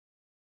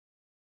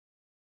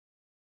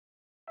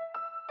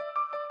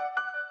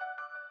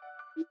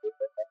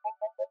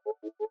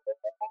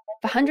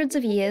hundreds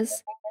of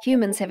years,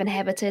 humans have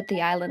inhabited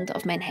the island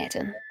of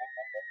Manhattan.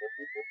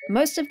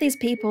 Most of these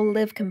people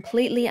live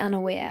completely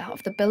unaware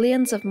of the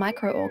billions of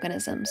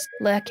microorganisms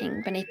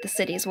lurking beneath the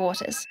city's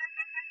waters.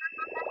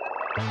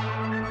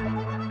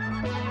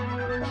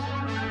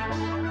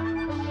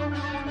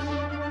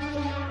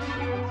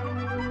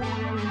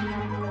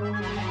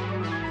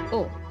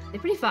 Oh, they're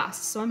pretty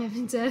fast, so I'm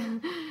having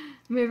to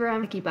move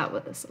around to keep up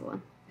with this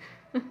one.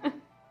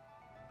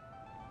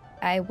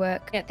 I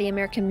work at the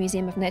American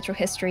Museum of Natural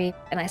History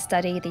and I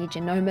study the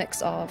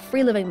genomics of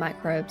free-living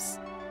microbes.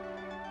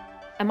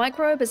 A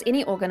microbe is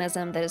any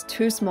organism that is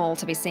too small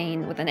to be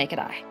seen with the naked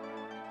eye.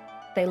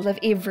 They live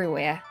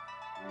everywhere,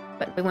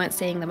 but we weren't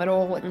seeing them at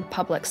all in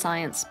public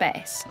science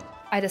space.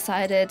 I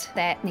decided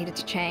that needed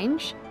to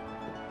change.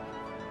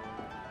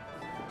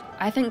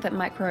 I think that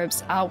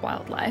microbes are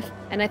wildlife,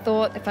 and I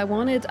thought if I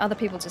wanted other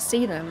people to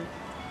see them,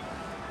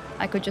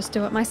 I could just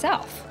do it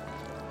myself.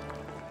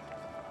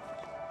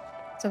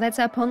 So that's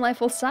how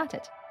Pondlife all started.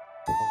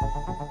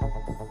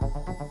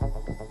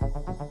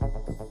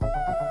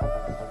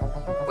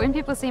 When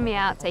people see me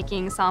out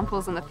taking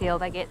samples in the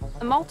field, I get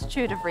a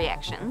multitude of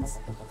reactions.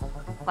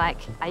 Like,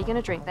 are you going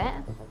to drink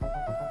that?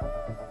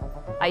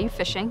 Are you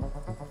fishing?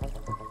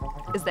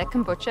 Is that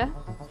kombucha?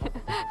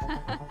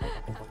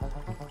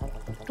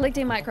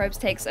 Collecting microbes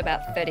takes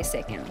about 30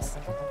 seconds.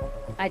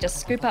 I just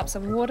scoop up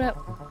some water,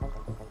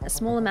 a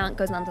small amount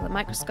goes under the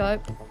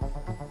microscope,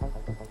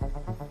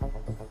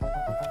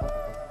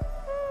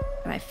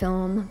 and I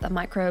film the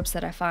microbes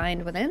that I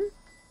find within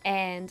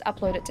and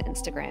upload it to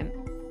Instagram.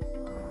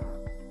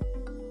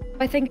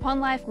 I think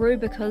Pondlife grew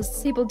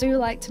because people do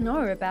like to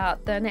know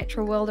about the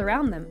natural world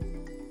around them.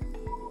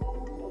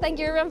 Thank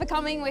you everyone for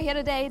coming. We're here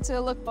today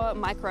to look for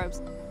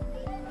microbes.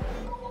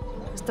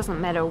 It doesn't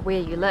matter where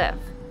you live.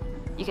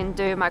 You can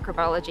do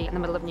microbiology in the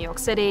middle of New York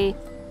City,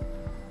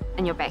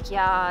 in your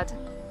backyard,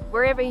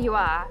 wherever you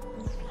are.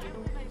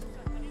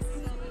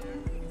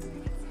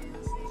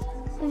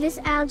 This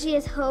algae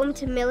is home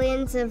to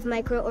millions of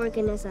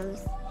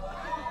microorganisms.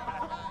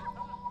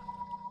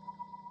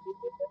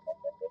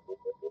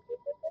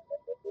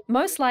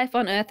 Most life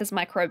on Earth is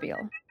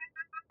microbial.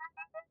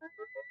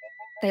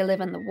 They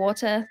live in the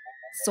water,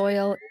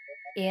 soil,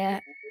 air,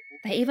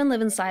 they even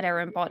live inside our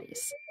own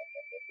bodies.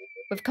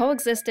 We've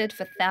coexisted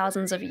for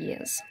thousands of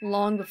years,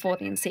 long before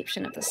the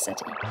inception of this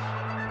city.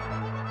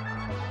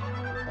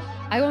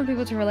 I want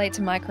people to relate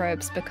to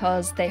microbes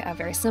because they are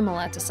very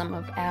similar to some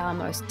of our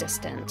most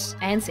distant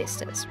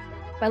ancestors.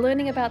 By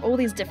learning about all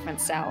these different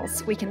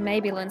cells, we can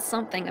maybe learn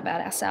something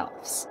about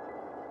ourselves.